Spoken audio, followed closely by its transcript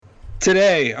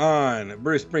Today on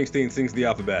Bruce Springsteen Sings the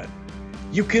Alphabet,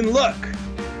 you can look,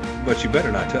 but you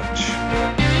better not touch.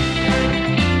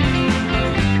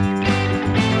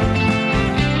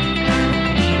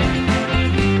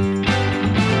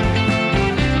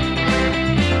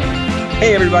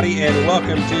 Hey everybody, and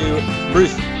welcome to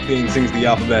Bruce Springsteen Sings the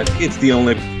Alphabet. It's the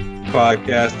only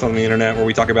podcast on the internet where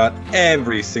we talk about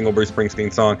every single Bruce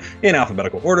Springsteen song in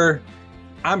alphabetical order.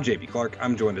 I'm JB Clark.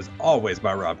 I'm joined as always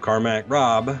by Rob Carmack.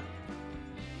 Rob,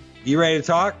 you ready to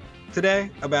talk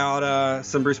today about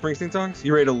some Bruce Springsteen songs?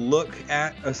 You ready to look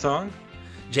at a song?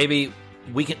 JB,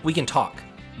 we can talk,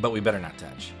 but we better not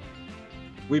touch.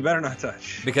 We better not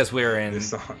touch. Because we're in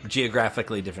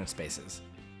geographically different spaces.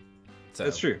 So,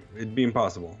 that's true. It'd be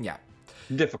impossible. Yeah.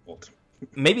 Difficult.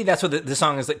 Maybe that's what the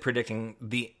song is like, predicting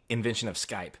the invention of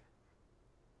Skype.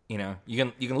 You know, you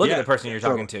can look at the person you're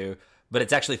talking to, but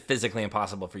it's actually physically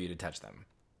impossible for you to touch them.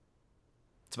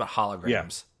 It's about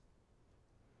holograms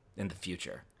in the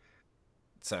future.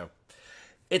 So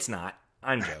it's not.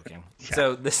 I'm joking.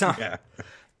 So the song.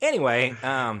 Anyway,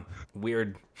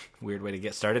 weird way to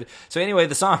get started. So anyway,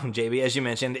 the song, JB, as you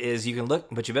mentioned, is You Can Look,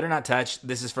 But You Better Not Touch.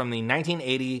 This is from the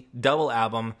 1980 double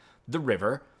album, The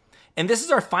River. And this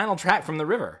is our final track from The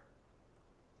River.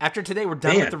 After today, we're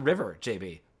done with The River,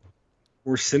 JB.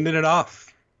 We're sending it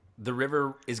off. The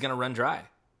river is going to run dry.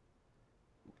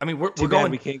 I mean, we're Too going.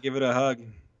 bad we can't give it a hug.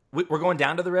 We're going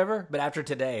down to the river, but after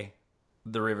today,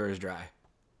 the river is dry.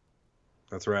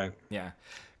 That's right. Yeah.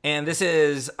 And this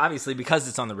is, obviously, because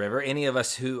it's on the river, any of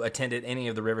us who attended any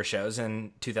of the river shows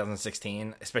in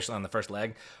 2016, especially on the first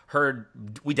leg,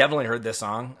 we definitely heard this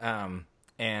song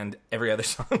and every other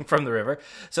song from the river.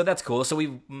 So that's cool.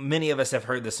 So many of us have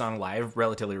heard this song live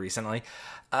relatively recently.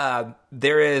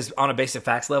 There is, on a basic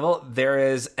facts level,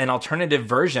 there is an alternative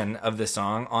version of this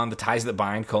song on the Ties That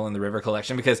Bind, the River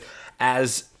collection, because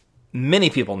as many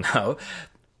people know,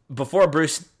 before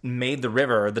Bruce made The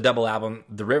River, the double album,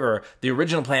 The River, the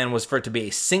original plan was for it to be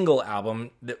a single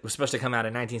album that was supposed to come out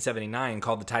in 1979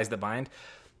 called The Ties That Bind.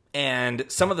 And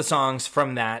some of the songs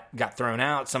from that got thrown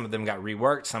out. Some of them got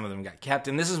reworked. Some of them got kept.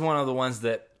 And this is one of the ones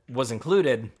that was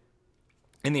included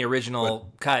in the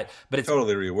original cut. But it's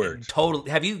totally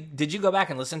reworked. Did you go back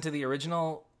and listen to the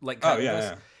original cut? Oh,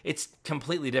 yeah. It's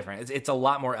completely different. It's a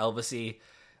lot more Elvis-y.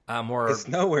 It's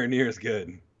nowhere near as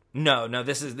good. No,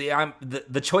 this is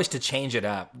the choice to change it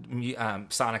up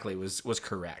sonically was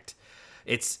correct.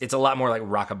 It's a lot more like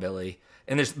rockabilly,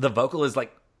 and the vocal is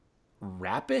like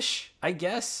rapish, I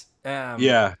guess. And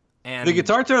the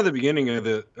guitar tone at the beginning of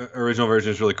the original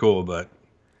version is really cool, but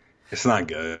it's not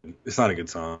good. It's not a good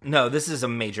song. No, this is a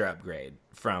major upgrade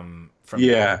from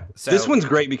So, this one's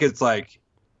great because it's like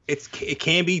it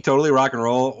can be totally rock and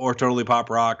roll or totally pop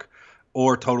rock,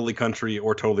 or totally country,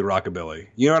 or totally rockabilly.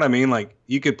 You know what I mean? Like,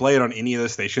 you could play it on any of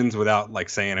those stations without, like,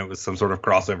 saying it was some sort of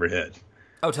crossover hit.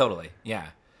 Oh, totally. Yeah.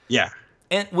 Yeah.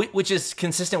 And which is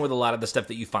consistent with a lot of the stuff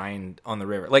that you find on the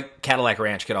river. Like, Cadillac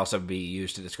Ranch could also be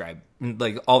used to describe,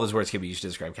 like, all those words could be used to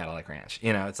describe Cadillac Ranch.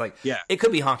 You know, it's like, it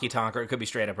could be honky tonk, or it could be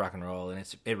straight up rock and roll, and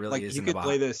it really like, is you in the could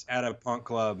play this at a punk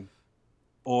club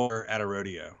or at a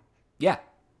rodeo. Yeah.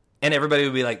 And everybody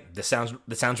would be like, this sounds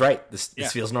right. This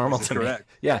feels normal to me.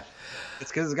 Yeah. It's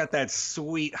because it's got that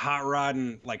sweet hot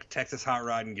rodding, like Texas hot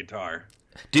rodding guitar.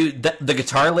 Dude, the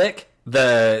guitar lick,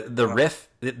 the riff,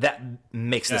 that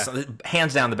makes this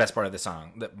hands down the best part of the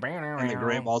song. And the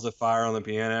Great Balls of Fire on the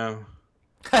piano.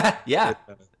 Yeah.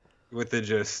 With the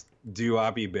just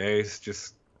doo-woppy bass,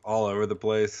 just all over the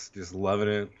place, just loving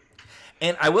it.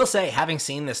 And I will say, having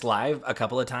seen this live a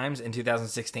couple of times in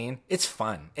 2016, it's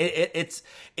fun. It's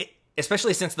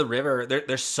especially since The River,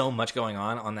 there's so much going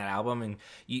on that album, and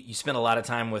you spend a lot of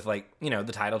time with, like, you know,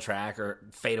 the title track or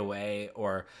Fade Away,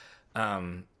 or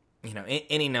you know,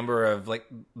 any number of, like,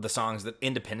 the songs that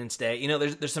Independence Day. You know,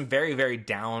 there's some very, very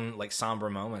down, like, somber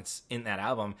moments in that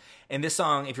album. And this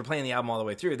song, if you're playing the album all the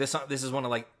way through, this is one of,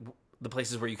 like, the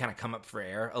places where you kind of come up for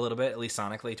air a little bit, at least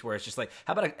sonically, to where it's just like,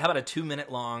 how about a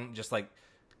 2-minute long, just like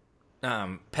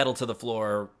pedal to the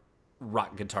floor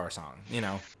rock guitar song, you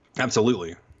know?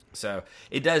 Absolutely. So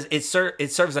it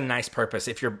serves a nice purpose.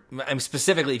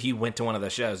 Specifically if you went to one of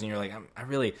those shows and you're like, I'm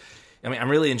really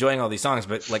enjoying all these songs,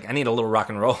 but, like, I need a little rock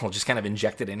and roll just kind of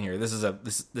injected in here.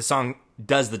 This song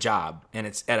does the job, and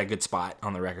it's at a good spot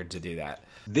on the record to do that.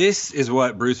 This is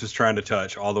what Bruce was trying to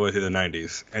touch all the way through the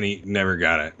 90s, and he never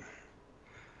got it.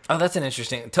 Oh, that's an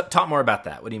interesting... Talk more about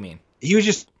that. What do you mean? He was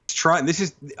just trying...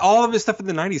 all of his stuff in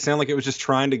the 90s sounded like it was just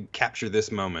trying to capture this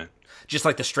moment. Just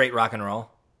like the straight rock and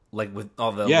roll? Like with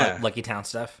all the Lucky Town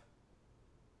stuff?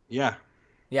 Yeah.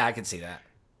 Yeah, I can see that.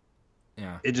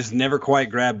 Yeah. It just never quite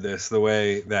grabbed this the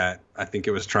way that I think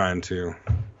it was trying to.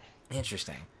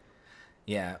 Interesting.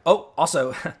 Yeah. Oh,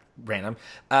 also, random.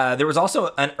 There was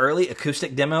also an early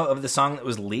acoustic demo of the song that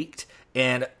was leaked,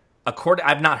 and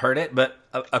I've not heard it, but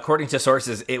according to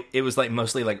sources, it was like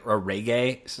mostly like a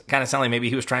reggae kind of sound. Like maybe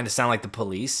he was trying to sound like the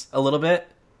Police a little bit.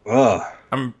 Ugh.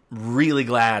 I'm really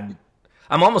glad.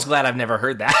 I'm almost glad I've never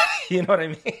heard that. You know what I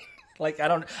mean? Like I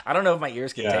don't know if my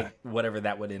ears can take whatever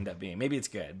that would end up being. Maybe it's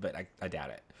good, but I doubt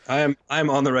it. I'm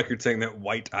on the record saying that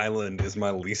White Island is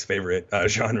my least favorite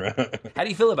genre. How do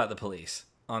you feel about the Police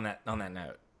on that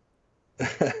note?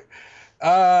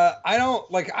 I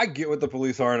don't like. I get what the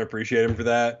Police are and appreciate them for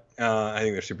that. I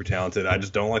think they're super talented. I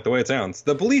just don't like the way it sounds.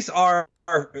 The Police are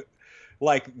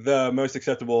like the most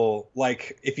acceptable.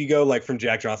 Like if you go like from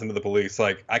Jack Johnson to the Police,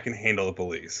 like I can handle the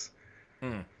Police.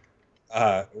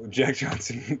 Jack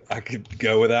Johnson, I could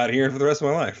go without hearing for the rest of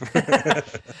my life.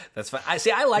 That's fine.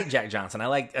 I like Jack Johnson.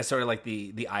 I sort of like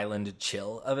the island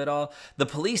chill of it all. The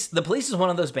Police is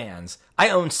one of those bands. I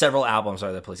own several albums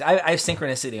by the Police. I have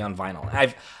Synchronicity on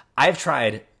vinyl. I've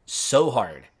tried so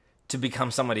hard to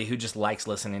become somebody who just likes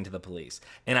listening to the Police,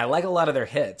 and I like a lot of their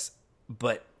hits,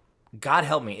 but God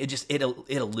help me, it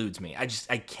eludes me.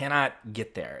 I cannot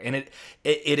get there, and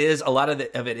it is a lot of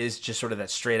it is just sort of that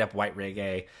straight up white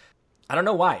reggae. I don't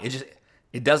know why.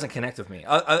 It doesn't connect with me.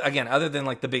 Again, other than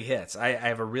like the big hits, I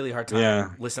have a really hard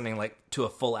time listening like to a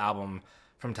full album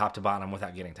from top to bottom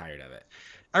without getting tired of it.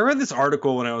 I read this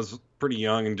article when I was pretty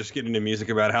young and just getting into music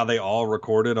about how they all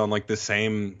recorded on like the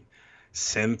same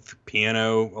synth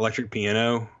piano, electric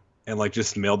piano, and like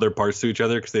just mailed their parts to each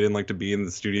other because they didn't like to be in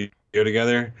the studio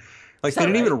together. Like they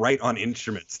didn't even write on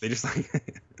instruments. They just like.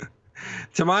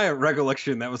 To my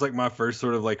recollection, that was like my first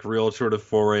sort of like real sort of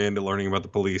foray into learning about the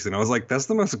Police, and I was like, that's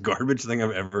the most garbage thing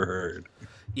I've ever heard.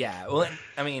 Yeah, well,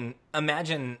 I mean,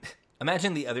 imagine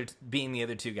the other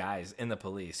two guys in the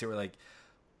Police who were like,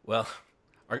 well,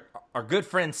 our good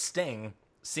friend Sting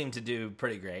seemed to do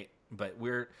pretty great, but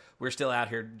we're still out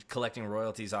here collecting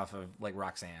royalties off of like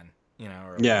Roxanne. You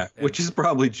know, which is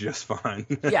probably just fine.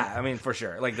 Yeah, I mean, for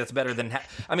sure. Like, that's better than...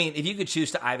 I mean, if you could choose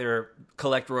to either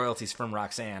collect royalties from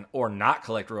Roxanne or not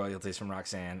collect royalties from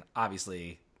Roxanne,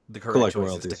 obviously, the correct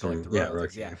choice is to collect the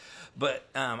royalties. Yeah. But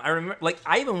I remember... Like,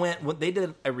 I even went... They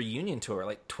did a reunion tour,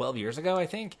 like, 12 years ago, I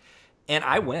think. And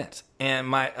I went. And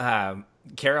my...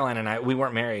 Caroline and I, we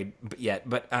weren't married yet,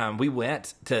 but we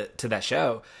went to that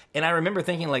show. And I remember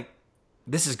thinking, like,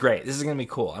 this is great. This is going to be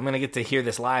cool. I'm going to get to hear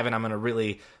this live, and I'm going to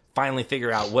really... finally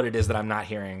figure out what it is that I'm not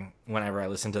hearing whenever I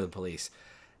listen to the Police.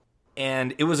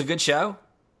 And it was a good show,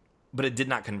 but it did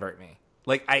not convert me.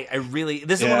 Like, I really...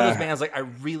 This is one of those bands, like, I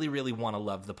really, really want to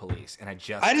love the Police, and I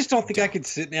just don't think I could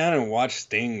sit down and watch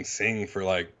Sting sing for,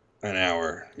 like, an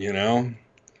hour, you know?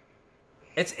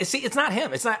 It's not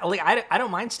him. It's not... Like, I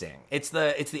don't mind Sting. It's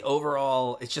the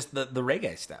overall... It's just the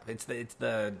reggae stuff. It's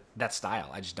that style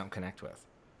I just don't connect with.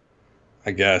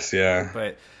 I guess, yeah.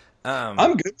 But...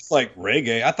 I'm good with like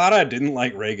reggae. I thought I didn't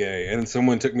like reggae, and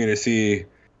someone took me to see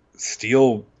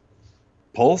Steel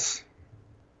Pulse.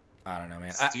 I don't know,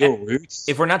 man. Steel Roots.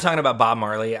 If we're not talking about Bob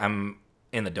Marley, I'm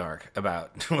in the dark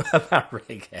about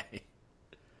reggae.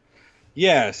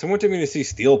 Yeah, someone took me to see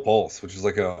Steel Pulse, which is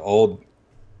like an old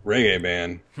reggae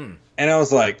band, and I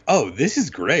was like, "Oh, this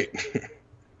is great."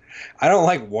 I don't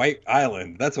like White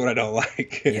Island. That's what I don't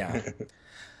like. Yeah.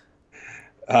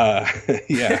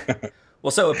 Yeah. Well,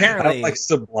 so apparently... I don't like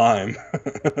Sublime.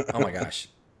 Oh, my gosh.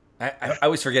 I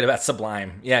always forget about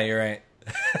Sublime. Yeah, you're right.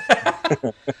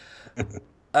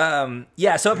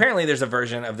 Yeah, so apparently there's a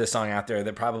version of this song out there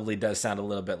that probably does sound a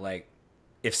little bit like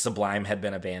if Sublime had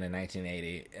been a band in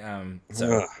 1980.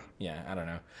 So, yeah, I don't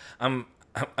know.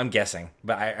 I'm guessing.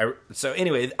 But so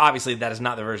anyway, obviously that is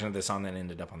not the version of this song that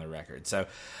ended up on the record. So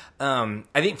I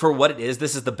think for what it is,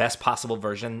 this is the best possible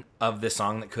version of this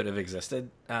song that could have existed.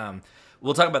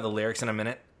 We'll talk about the lyrics in a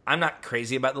minute. I'm not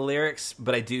crazy about the lyrics,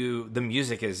 but I do. The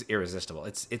music is irresistible.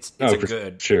 It's a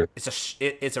good. Sure.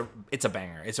 It's a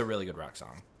banger. It's a really good rock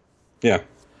song. Yeah.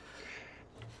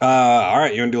 All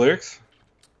right, you want to do lyrics?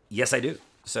 Yes, I do.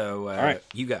 So all right,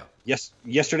 you go. Yes.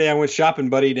 Yesterday I went shopping,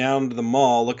 buddy, down to the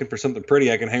mall looking for something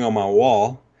pretty I can hang on my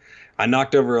wall. I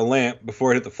knocked over a lamp.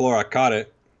 Before it hit the floor, I caught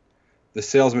it. The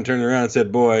salesman turned around and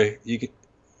said, "Boy,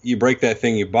 you break that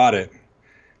thing, you bought it.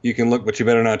 You can look, but you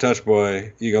better not touch,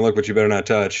 boy. You can look, but you better not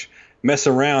touch. Mess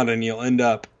around and you'll end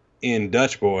up in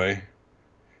Dutch, boy.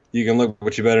 You can look,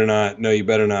 but you better not. No, you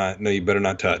better not. No, you better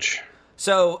not touch."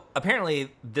 So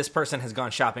apparently this person has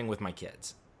gone shopping with my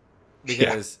kids.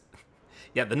 Because,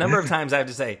 yeah, the number of times I have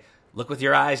to say, look with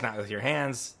your eyes, not with your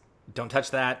hands. Don't touch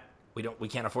that. We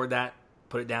can't afford that.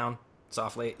 Put it down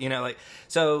softly. You know, like,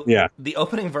 so yeah. The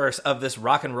opening verse of this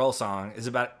rock and roll song is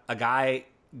about a guy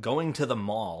going to the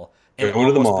mall and Going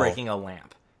to the almost mall. breaking a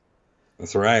lamp.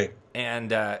 That's right.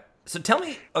 And so tell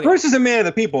me, okay, Bruce is a man of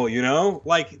the people, you know?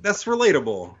 Like, that's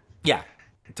relatable. yeah,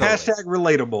 totally. Hashtag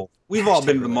relatable. We've all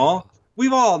been to the mall.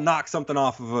 We've all knocked something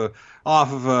off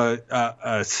of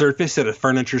a surface at a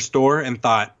furniture store and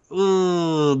thought,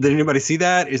 "Ooh, did anybody see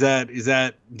that? Does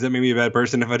that make me a bad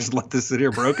person if I just let this sit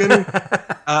here broken?"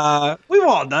 We've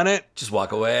all done it. Just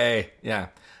walk away. Yeah.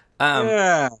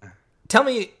 Yeah.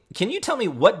 Can you tell me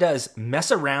what does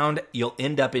mess around, you'll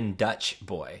end up in Dutch,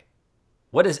 boy?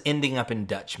 What does ending up in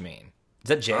Dutch mean? Is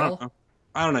that jail?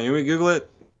 I don't know. You want me to Google it?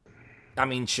 I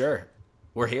mean, sure.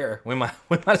 We're here. We might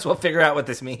as well figure out what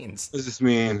this means. What does this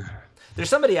mean? There's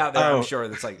somebody out there, I'm sure,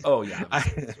 that's like, oh, yeah. That's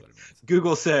what it means.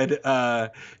 Google said,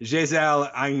 Jezal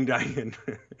Eindigen,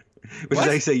 which is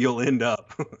how you say you'll end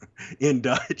up in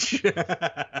Dutch.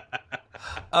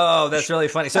 Oh, that's really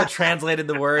funny. So it translated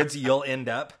the words, you'll end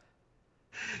up.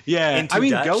 Yeah. Into I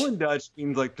mean, Dutch? going Dutch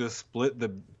means like to split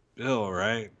the bill,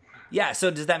 right? Yeah,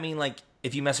 so does that mean, like,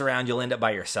 if you mess around, you'll end up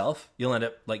by yourself? You'll end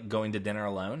up, like, going to dinner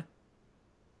alone?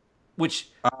 Which,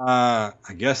 I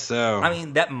guess so. I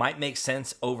mean, that might make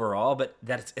sense overall, but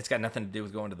it's got nothing to do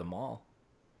with going to the mall.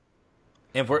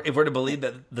 If we're to believe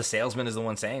that the salesman is the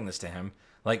one saying this to him,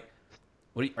 like,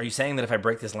 are you saying that if I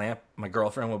break this lamp, my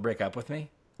girlfriend will break up with me?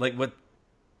 Like, what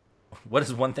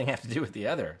does one thing have to do with the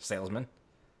other, salesman?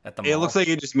 At the mall? It looks like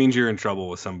it just means you're in trouble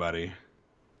with somebody.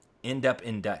 End up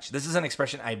in Dutch. This is an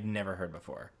expression I've never heard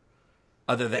before,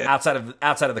 other than outside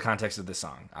of the context of this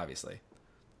song, obviously.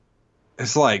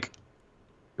 It's like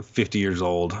 50 years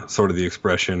old, sort of the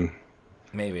expression.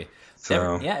 Maybe.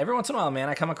 So Every once in a while, man,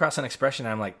 I come across an expression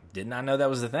and I'm like, did not know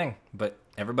that was the thing, but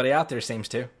everybody out there seems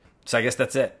to. So I guess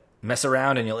that's it. Mess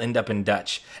around and you'll end up in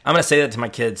Dutch. I'm going to say that to my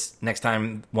kids next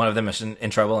time one of them is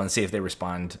in trouble and see if they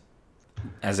respond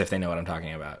as if they know what I'm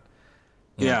talking about.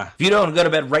 You know, if you don't go to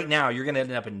bed right now, you're going to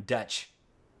end up in Dutch.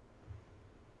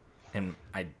 And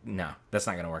no, that's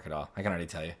not going to work at all. I can already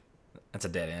tell you. That's a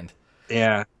dead end.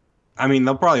 Yeah. I mean,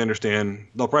 they'll probably understand.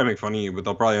 They'll probably make fun of you, but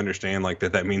they'll probably understand like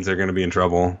that means they're going to be in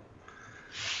trouble.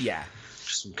 Yeah.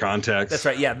 Just some context. That's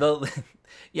right.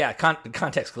 Yeah.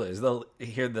 Context clues. They'll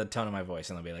hear the tone of my voice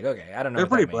and they'll be like, okay, I don't know. They're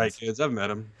what pretty that bright means. kids. I've met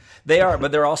them. They are,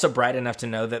 but they're also bright enough to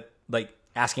know that, like,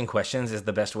 asking questions is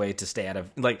the best way to stay out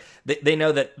of, like, they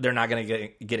know that they're not going to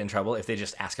get in trouble if they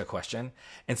just ask a question.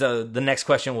 And so the next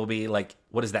question will be like,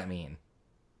 what does that mean?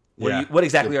 What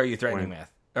exactly are you threatening with?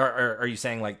 Or are you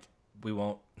saying, like, we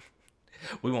won't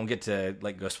get to,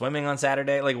 like, go swimming on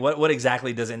Saturday? Like, what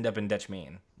exactly does end up in Dutch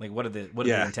mean? Like, what are the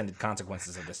intended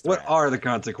consequences of this threat? What are the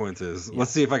consequences? Yeah.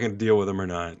 Let's see if I can deal with them or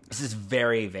not. This is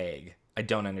very vague. I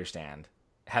don't understand.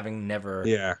 Having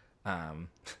never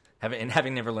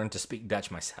having never learned to speak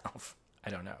Dutch myself. I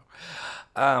don't know.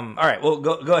 All right, well,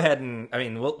 go ahead and, I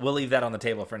mean, we'll leave that on the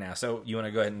table for now. So you want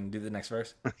to go ahead and do the next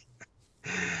verse?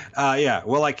 Yeah.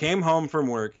 Well, I came home from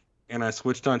work and I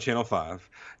switched on channel 5.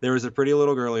 There was a pretty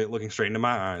little girlie looking straight into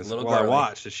my eyes. I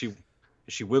watched as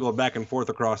she wiggled back and forth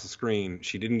across the screen.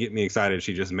 She didn't get me excited.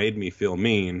 She just made me feel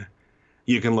mean.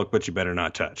 You can look, but you better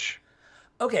not touch.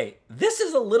 Okay, this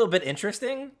is a little bit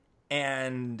interesting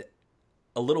and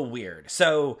a little weird.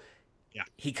 So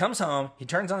he comes home, he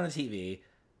turns on the TV,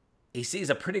 he sees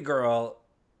a pretty girl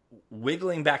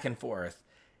wiggling back and forth,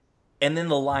 and then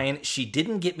the line, she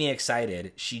didn't get me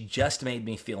excited, she just made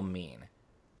me feel mean.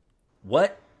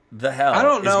 What the hell? I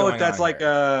don't know if that's like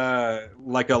a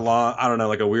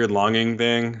weird longing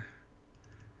thing.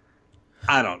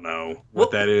 I don't know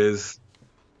what that is.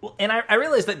 Well, and I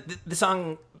realized that the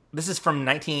song, this is written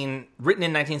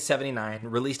in 1979,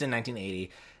 released in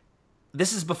 1980.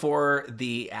 This is before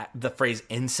the phrase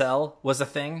incel was a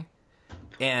thing.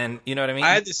 And you know what I mean? I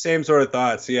had the same sort of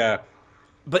thoughts, yeah.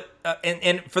 But,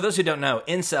 and for those who don't know,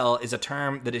 incel is a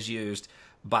term that is used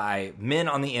by men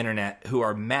on the internet who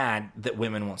are mad that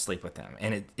women won't sleep with them.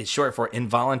 And it's short for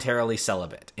involuntarily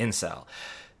celibate, incel.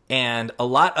 And a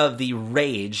lot of the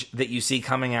rage that you see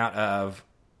coming out of,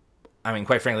 I mean,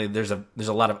 quite frankly, there's a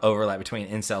lot of overlap between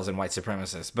incels and white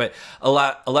supremacists. But a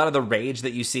lot of the rage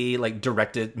that you see, like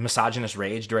misogynist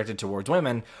rage directed towards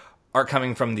women, are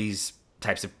coming from these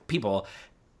types of people.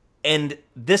 And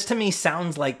this to me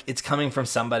sounds like it's coming from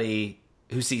somebody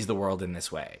who sees the world in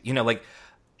this way. You know, like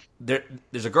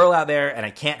there's a girl out there and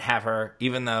I can't have her,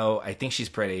 even though I think she's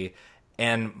pretty.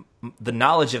 And the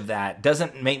knowledge of that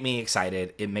doesn't make me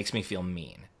excited. It makes me feel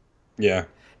mean. Yeah.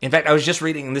 In fact, I was just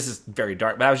reading, and this is very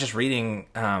dark, but I was just reading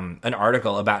an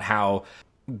article about how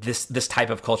this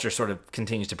type of culture sort of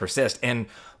continues to persist. And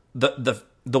the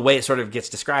way it sort of gets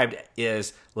described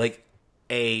is like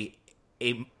a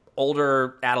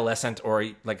older adolescent or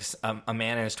like a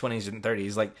man in his 20s and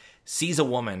 30s, like sees a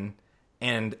woman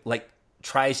and like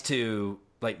tries to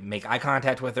like make eye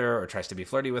contact with her or tries to be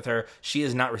flirty with her, she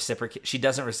is not reciprocate. She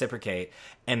doesn't reciprocate,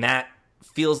 and that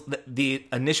feels the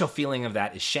initial feeling of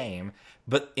that is shame.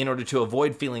 But in order to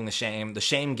avoid feeling the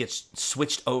shame gets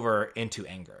switched over into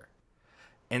anger,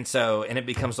 and it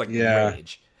becomes like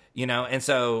rage, you know. And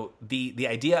so the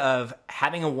idea of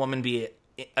having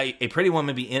a pretty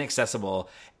woman be inaccessible,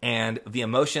 and the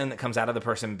emotion that comes out of the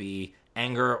person be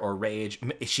anger or rage.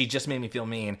 She just made me feel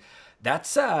mean.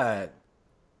 That's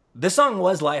this song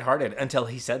was lighthearted until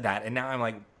he said that, and now I'm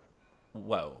like,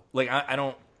 whoa, like I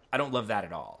don't love that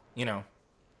at all. You know,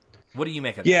 what do you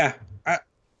make of that? Yeah,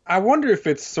 I wonder if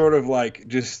it's sort of like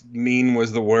just mean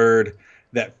was the word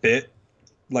that fit,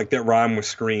 like that rhyme with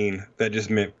screen that just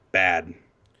meant bad.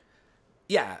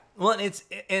 Yeah, well, and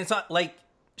it's not like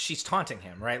she's taunting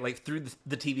him, right? Like through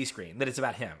the TV screen, that it's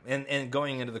about him. And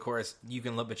going into the chorus, you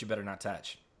can look, but you better not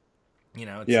touch. You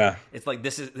know, it's like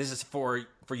this is for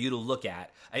you to look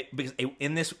at, because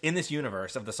in this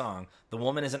universe of the song, the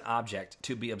woman is an object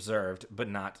to be observed but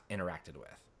not interacted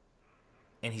with,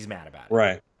 and he's mad about it.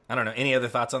 Right. I don't know. Any other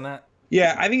thoughts on that?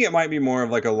 Yeah, I think it might be more of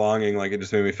like a longing. Like it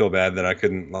just made me feel bad that I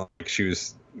couldn't. Like she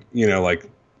was, you know,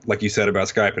 like you said about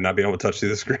Skype and not being able to touch through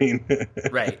the screen.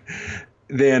 Right.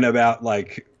 Then about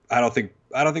like I don't think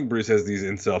Bruce has these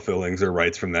incel feelings or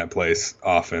writes from that place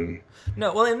often.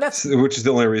 No, well, and that's which is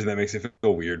the only reason that makes it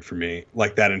feel weird for me.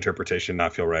 Like that interpretation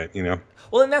not feel right, you know.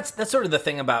 Well, and that's sort of the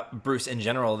thing about Bruce in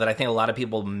general that I think a lot of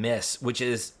people miss, which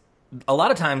is a lot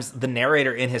of times the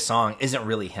narrator in his song isn't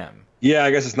really him. Yeah,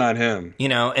 I guess it's not him. You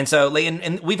know, and so like,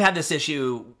 and we've had this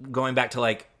issue going back to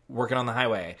like Working on the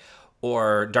Highway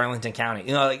or Darlington County.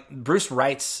 You know, like Bruce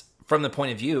writes from the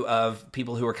point of view of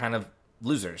people who are kind of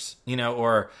losers, you know,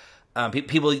 or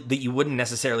people that you wouldn't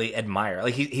necessarily admire.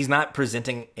 Like he's not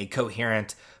presenting a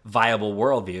coherent, viable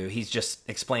worldview. He's just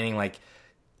explaining like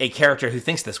a character who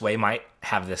thinks this way might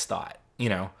have this thought, you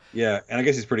know? Yeah, and I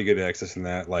guess he's pretty good at accessing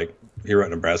that. Like he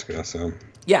wrote Nebraska, so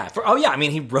yeah. I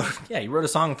mean, he wrote a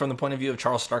song from the point of view of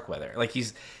Charles Starkweather. Like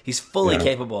he's fully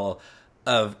capable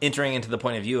of entering into the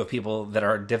point of view of people that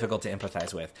are difficult to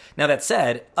empathize with. Now that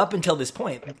said, up until this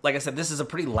point, like I said, this is a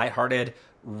pretty lighthearted,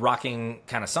 rocking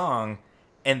kind of song.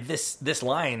 And this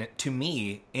line, to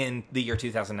me, in the year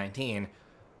 2019,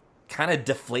 kind of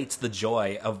deflates the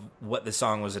joy of what the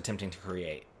song was attempting to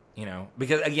create. You know,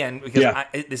 because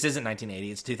this isn't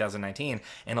 1980, it's 2019,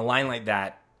 and a line like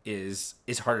that is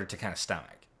harder to kind of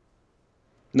stomach.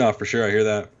 No, for sure, I hear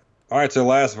that. All right, so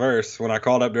last verse, when I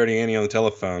called up Dirty Annie on the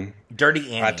telephone.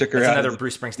 Dirty Annie. I took her That's out another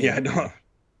Bruce Springsteen. Yeah,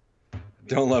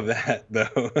 don't love that,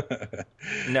 though.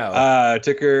 No. I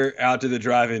took her out to the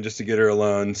drive-in just to get her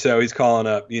alone. So he's calling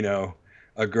up, you know,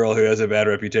 a girl who has a bad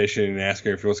reputation and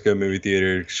asking her if he wants to go to a movie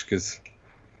theater because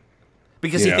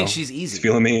he thinks she's easy. He's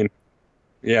feeling mean.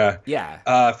 Yeah.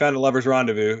 Yeah. Found a lover's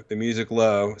rendezvous. The music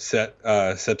low, set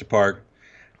to park.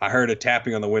 I heard a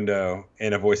tapping on the window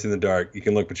and a voice in the dark. You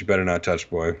can look, but you better not touch,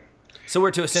 boy. So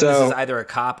we're to assume this is either a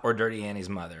cop or Dirty Annie's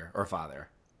mother or father.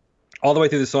 All the way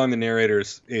through the song, the narrator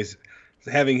is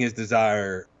having his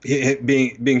desire,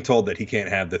 being told that he can't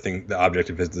have the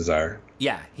object of his desire.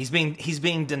 Yeah, he's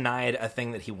being denied a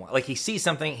thing that he wants. Like he sees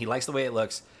something, he likes the way it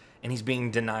looks, and he's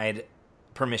being denied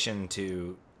permission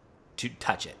to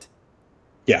touch it.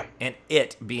 Yeah. And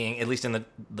it being, at least in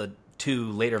the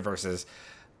two later verses,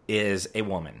 is a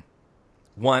woman.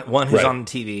 One who's on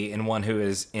the TV and one who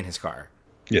is in his car.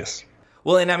 Yes.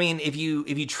 Well, and I mean, if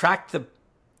you track the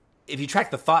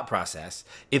thought process,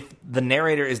 if the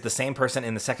narrator is the same person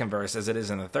in the second verse as it is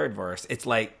in the third verse, it's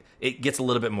like it gets a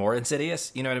little bit more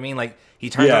insidious. You know what I mean? Like he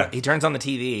turns on the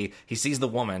TV, he sees the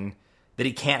woman that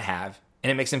he can't have,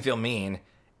 and it makes him feel mean.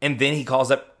 And then he calls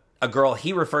up a girl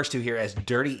he refers to here as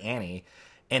Dirty Annie.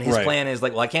 And his plan is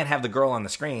like, well, I can't have the girl on the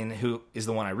screen who is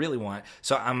the one I really want.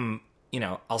 So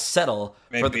I'll settle.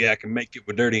 Maybe I can make it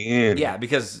with Dirty Annie. Yeah,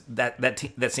 because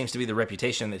that seems to be the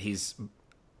reputation that he's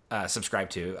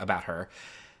subscribed to about her.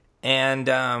 And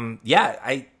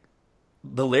the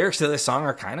lyrics to this song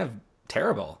are kind of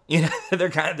terrible. You know, they're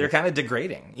kind of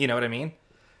degrading. You know what I mean?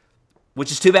 Which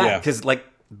is too bad because like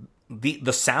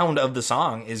the sound of the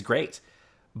song is great,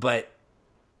 but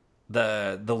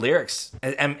the lyrics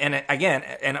and again,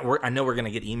 I know we're gonna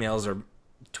get emails or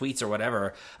tweets or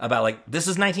whatever about like this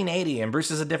is 1980 and Bruce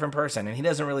is a different person and he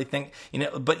doesn't really think, you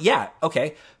know. But yeah,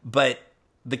 okay, but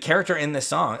the character in this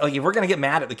song, like if we're gonna get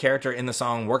mad at the character in the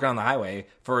song Working on the Highway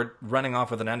for running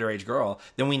off with an underage girl,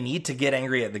 then we need to get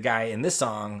angry at the guy in this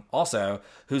song also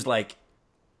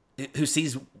who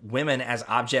sees women as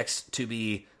objects to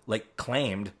be like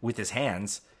claimed with his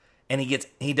hands, and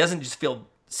he doesn't just feel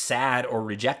sad or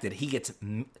rejected, he gets,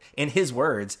 in his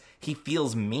words, he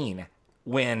feels mean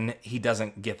when he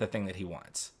doesn't get the thing that he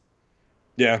wants.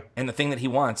 Yeah. And the thing that he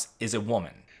wants is a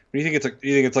woman. Do you think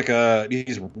it's like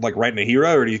he's like writing a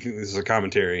hero, or do you think this is a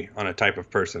commentary on a type of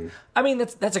person? I mean,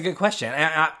 that's a good question.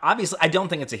 Obviously, I don't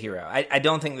think it's a hero. I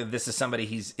don't think that this is somebody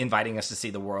he's inviting us to see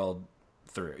the world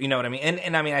through. You know what I mean?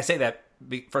 And I mean, I say that,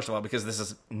 first of all, because this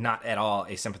is not at all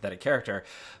a sympathetic character,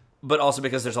 but also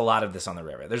because there's a lot of this on the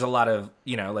river. There's a lot of,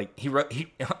 like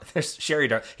there's Sherry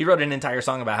Dark. He wrote an entire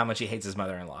song about how much he hates his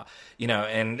mother-in-law,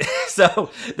 and so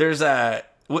there's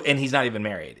and he's not even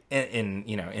married in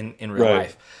real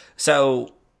life.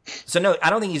 So no, I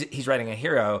don't think he's writing a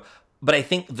hero, but I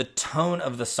think the tone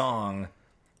of the song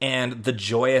and the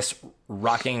joyous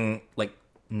rocking like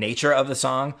nature of the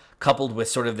song, coupled with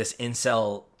sort of this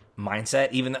incel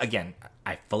mindset, even again,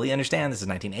 I fully understand this is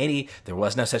 1980. There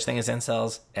was no such thing as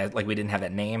incels, like we didn't have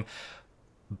that name,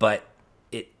 but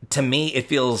to me it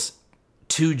feels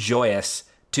too joyous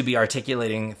to be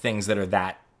articulating things that are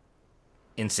that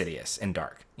insidious and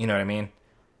dark. You know what I mean?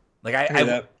 Like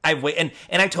I wait,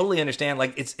 and I totally understand.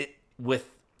 Like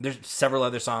there's several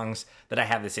other songs that I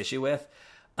have this issue with,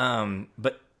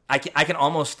 but I can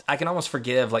almost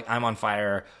forgive like I'm on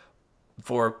Fire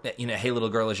for Hey Little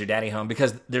Girl, Is Your Daddy Home,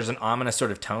 because there's an ominous sort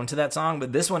of tone to that song.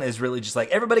 But this one is really just like,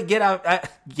 everybody get out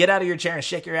of your chair and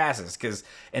shake your asses,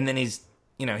 and then he's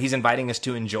inviting us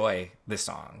to enjoy this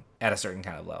song at a certain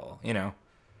kind of level,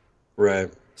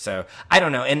 Right. So I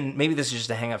don't know, and maybe this is just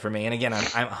a hang up for me. And again,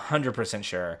 I'm 100%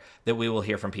 sure that we will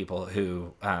hear from people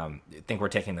who think we're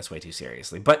taking this way too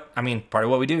seriously. But I mean, part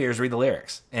of what we do here is read the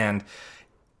lyrics, and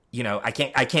I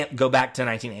can't go back to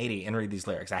 1980 and read these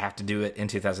lyrics. I have to do it in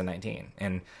 2019,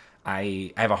 and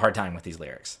I have a hard time with these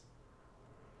lyrics.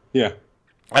 Yeah.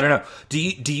 I don't know.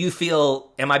 Do you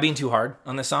feel? Am I being too hard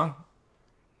on this song?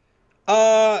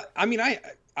 I mean, I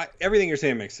everything you're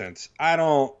saying makes sense. I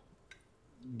don't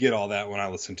get all that when I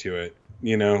listen to it.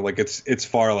 Like it's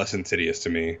far less insidious to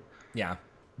me. Yeah.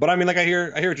 But I mean, like I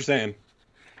hear what you're saying.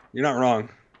 You're not wrong.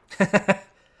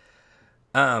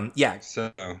 Yeah.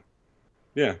 So,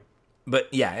 yeah.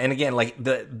 But yeah, and again, like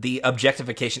the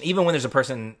objectification, even when there's a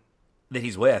person that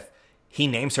he's with, he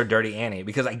names her Dirty Annie,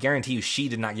 because I guarantee you she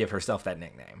did not give herself that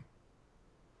nickname.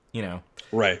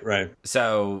 Right.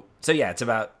 So yeah, it's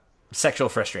about sexual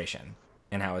frustration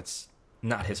and how it's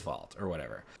not his fault or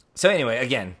whatever. So anyway,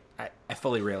 again, I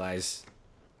fully realize,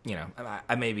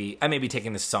 I may be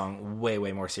taking this song way,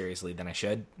 way more seriously than I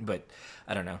should, but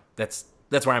I don't know. That's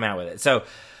where I'm at with it. So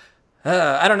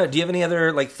I don't know. Do you have any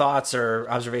other like thoughts or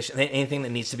observations? Anything that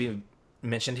needs to be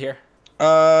mentioned here?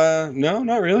 No,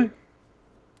 not really.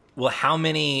 Well, how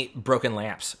many broken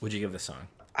lamps would you give this song?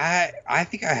 I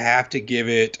think I have to give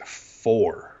it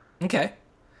 4. Okay.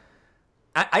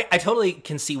 I totally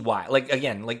can see why. Like,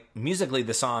 again, like musically,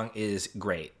 the song is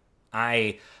great.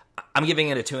 I'm giving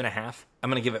it a 2.5. I'm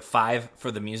going to give it 5 for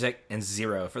the music and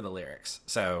 0 for the lyrics.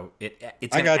 So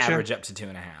it's going to average up to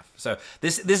 2.5. So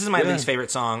this is my least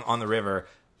favorite song on the river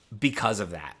because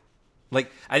of that.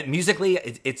 Like musically,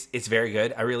 it's very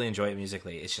good. I really enjoy it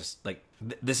musically. It's just like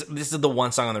this is the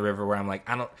one song on the river where I'm like,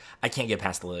 I can't get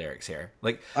past the lyrics here.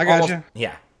 Like I gotcha.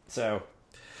 Yeah. So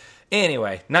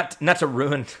anyway, not to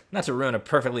ruin a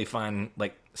perfectly fun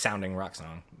like sounding rock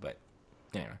song, but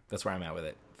anyway, that's where I'm at with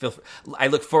it. I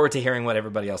look forward to hearing what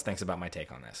everybody else thinks about my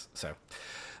take on this. So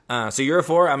you're a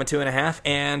 4, I'm a 2.5,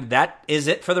 and that is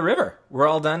it for the river. We're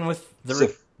all done with the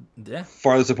river. Yeah.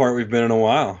 Farthest apart we've been in a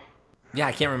while. Yeah,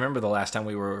 I can't remember the last time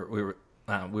we were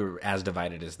as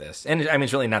divided as this. And I mean,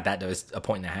 it's really not that. It's a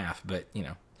 1.5, but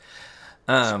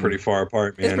it's pretty far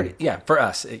apart, man. For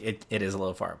us, it is a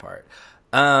little far apart.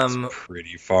 It's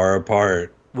pretty far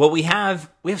apart. Well, we have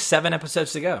 7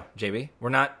 episodes to go, JB. We're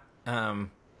not.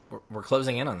 We're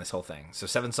closing in on this whole thing. So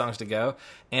 7 songs to go.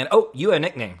 And you have a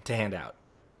nickname to hand out.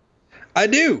 I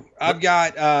do. I've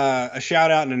got a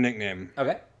shout out and a nickname.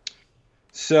 Okay.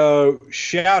 So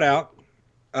shout out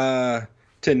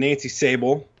to Nancy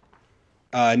Sable,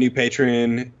 new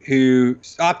patron who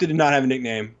opted to not have a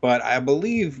nickname, but I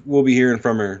believe we'll be hearing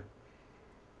from her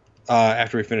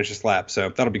after we finish this lap. So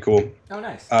that'll be cool. Oh,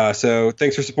 nice. So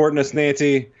thanks for supporting us,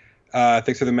 Nancy.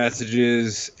 Thanks for the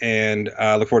messages, and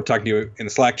look forward to talking to you in the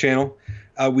Slack channel.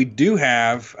 We do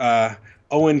have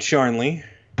Owen Charnley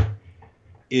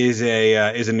is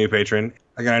a new patron.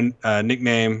 I got a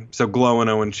nickname, so Glowing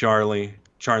Owen Charnley.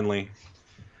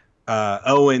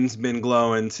 Owen's been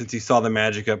glowing since he saw the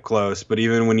magic up close, but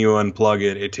even when you unplug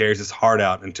it, it tears his heart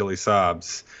out until he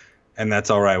sobs, and that's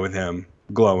all right with him.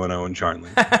 Glowing Owen Charnley.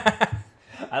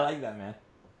 I like that, man.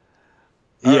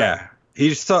 Yeah, he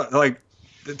just told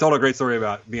a great story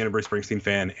about being a Bruce Springsteen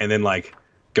fan, and then like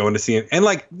going to see him, and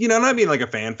like, you know, not being like a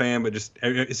fan, but just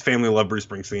his family loved Bruce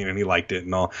Springsteen and he liked it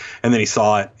and all. And then he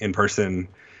saw it in person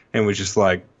and was just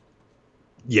like,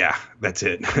 yeah, that's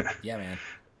it. Yeah,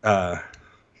 man.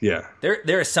 Yeah.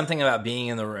 There is something about being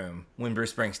in the room when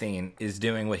Bruce Springsteen is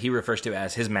doing what he refers to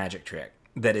as his magic trick.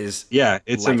 That is, yeah,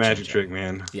 it's a magic trick,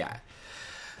 man. Yeah.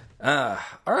 All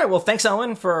right. Well, thanks,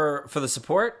 Owen, for the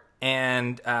support.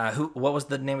 And what was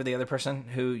the name of the other person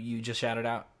who you just shouted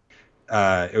out?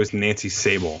 It was Nancy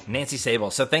Sable. Nancy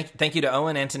Sable. So thank you to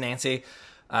Owen and to Nancy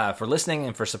for listening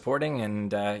and for supporting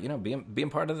and being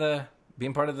part of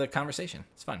the conversation.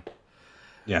 It's fun.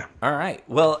 Yeah. All right.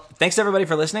 Well, thanks everybody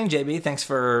for listening. JB, thanks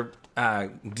for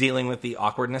dealing with the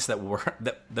awkwardness that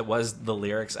was the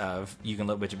lyrics of "You Can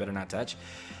Look But You Better Not Touch."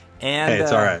 And hey,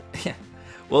 it's all right. Yeah.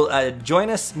 Well,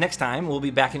 join us next time. We'll be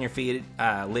back in your feed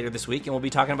later this week, and we'll be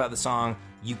talking about the song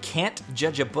 "You Can't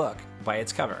Judge a Book by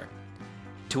Its Cover,"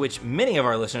 to which many of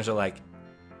our listeners are like,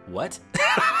 "What?"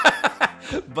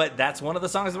 But that's one of the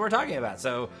songs that we're talking about.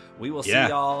 So we will see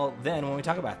y'all then when we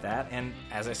talk about that. And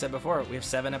as I said before, we have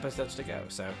 7 episodes to go.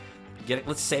 So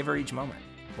let's savor each moment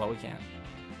while we can.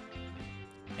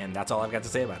 And that's all I've got to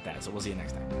say about that. So we'll see you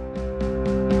next time.